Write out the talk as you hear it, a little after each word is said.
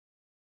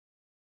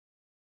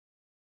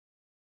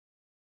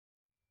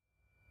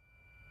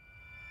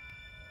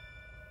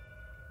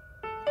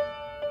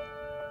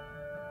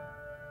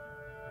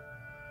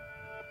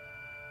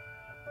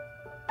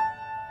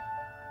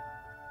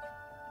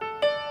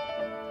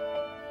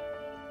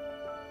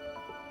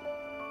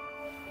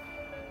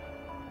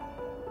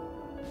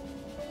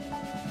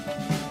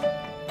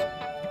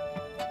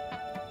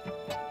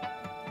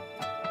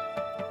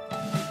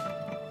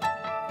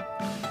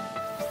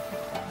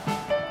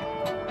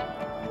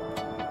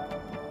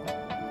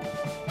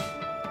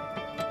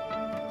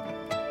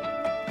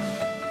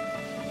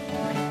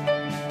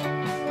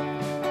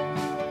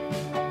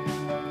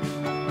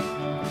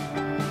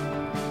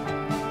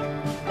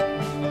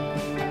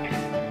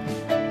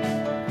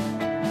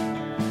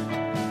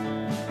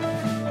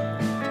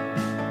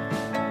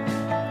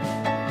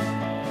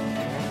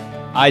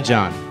I,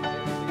 John,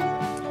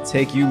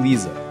 take you,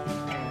 Liza,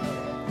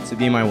 to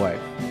be my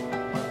wife,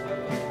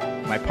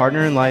 my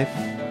partner in life,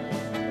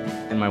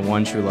 and my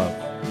one true love.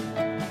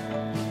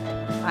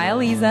 I,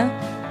 Liza,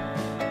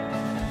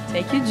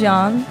 take you,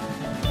 John,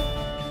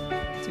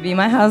 to be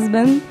my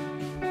husband,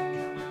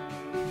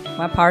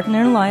 my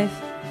partner in life,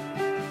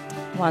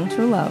 one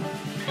true love.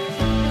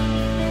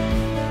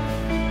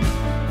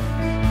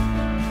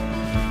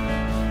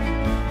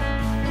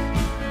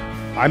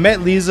 I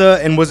met Liza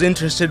and was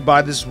interested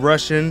by this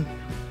Russian,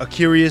 a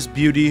curious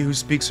beauty who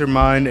speaks her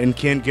mind and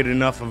can't get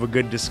enough of a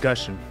good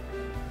discussion.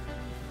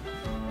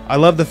 I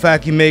love the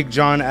fact you make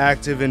John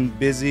active and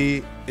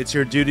busy. It's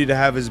your duty to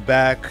have his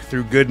back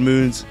through good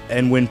moods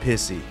and when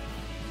pissy.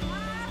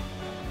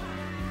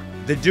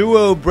 The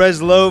duo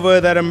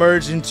Breslova that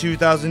emerged in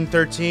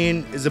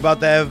 2013 is about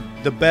to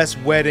have the best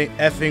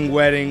effing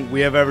wedding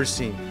we have ever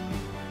seen.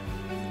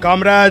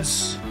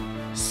 Comrades,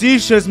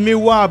 сейчас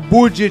miła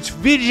будет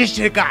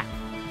Vishinka.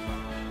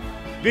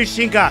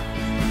 Vishinka.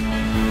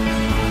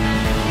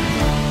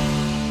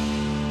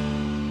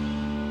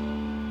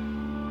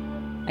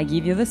 I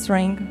give you this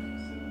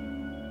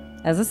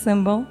ring as a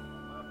symbol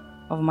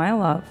of my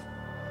love.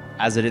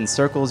 As it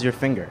encircles your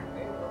finger,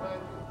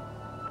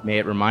 may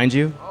it remind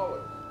you,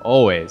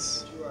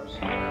 always,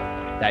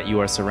 that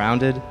you are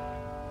surrounded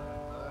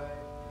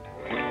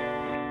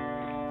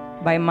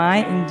By my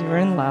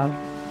enduring love.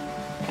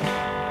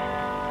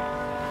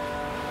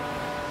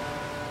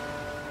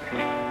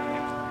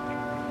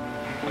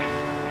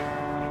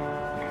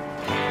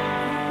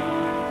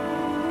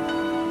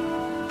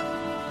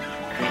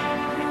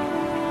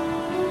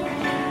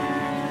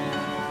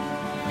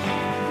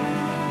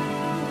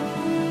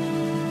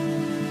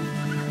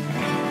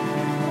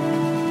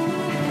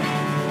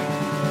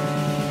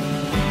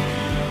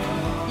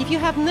 If you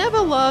have never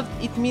loved,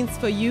 it means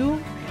for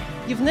you,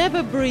 you've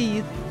never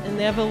breathed and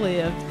never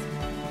lived.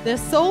 Their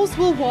souls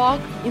will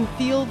walk in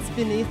fields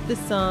beneath the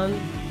sun.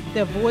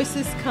 Their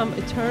voices come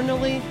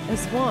eternally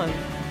as one.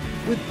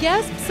 With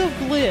gasps of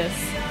bliss,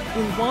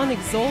 in one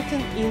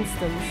exultant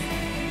instance,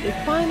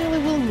 they finally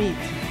will meet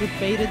with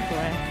bated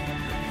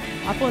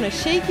breath. Upon a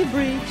shaky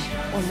bridge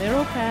or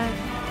narrow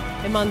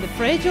path, among the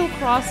fragile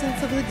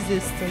crossings of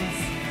existence,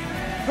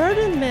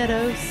 verdant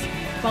meadows,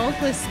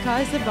 boundless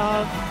skies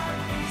above,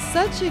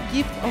 such a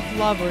gift of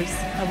lovers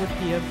I would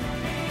give.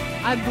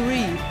 I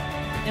breathe,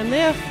 and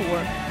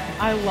therefore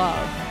I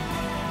love.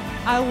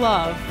 I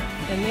love,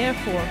 and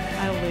therefore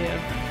I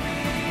live.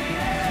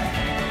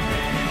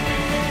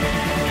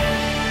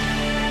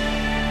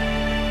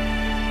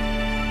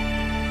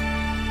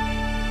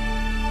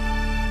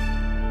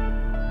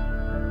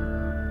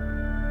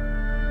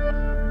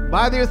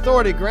 By the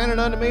authority granted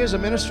unto me as a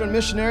minister and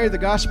missionary of the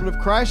gospel of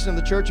Christ and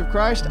the church of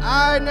Christ,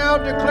 I now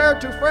declare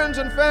to friends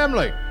and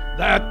family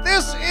that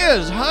this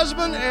is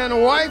husband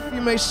and wife.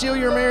 You may seal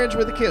your marriage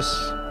with a kiss.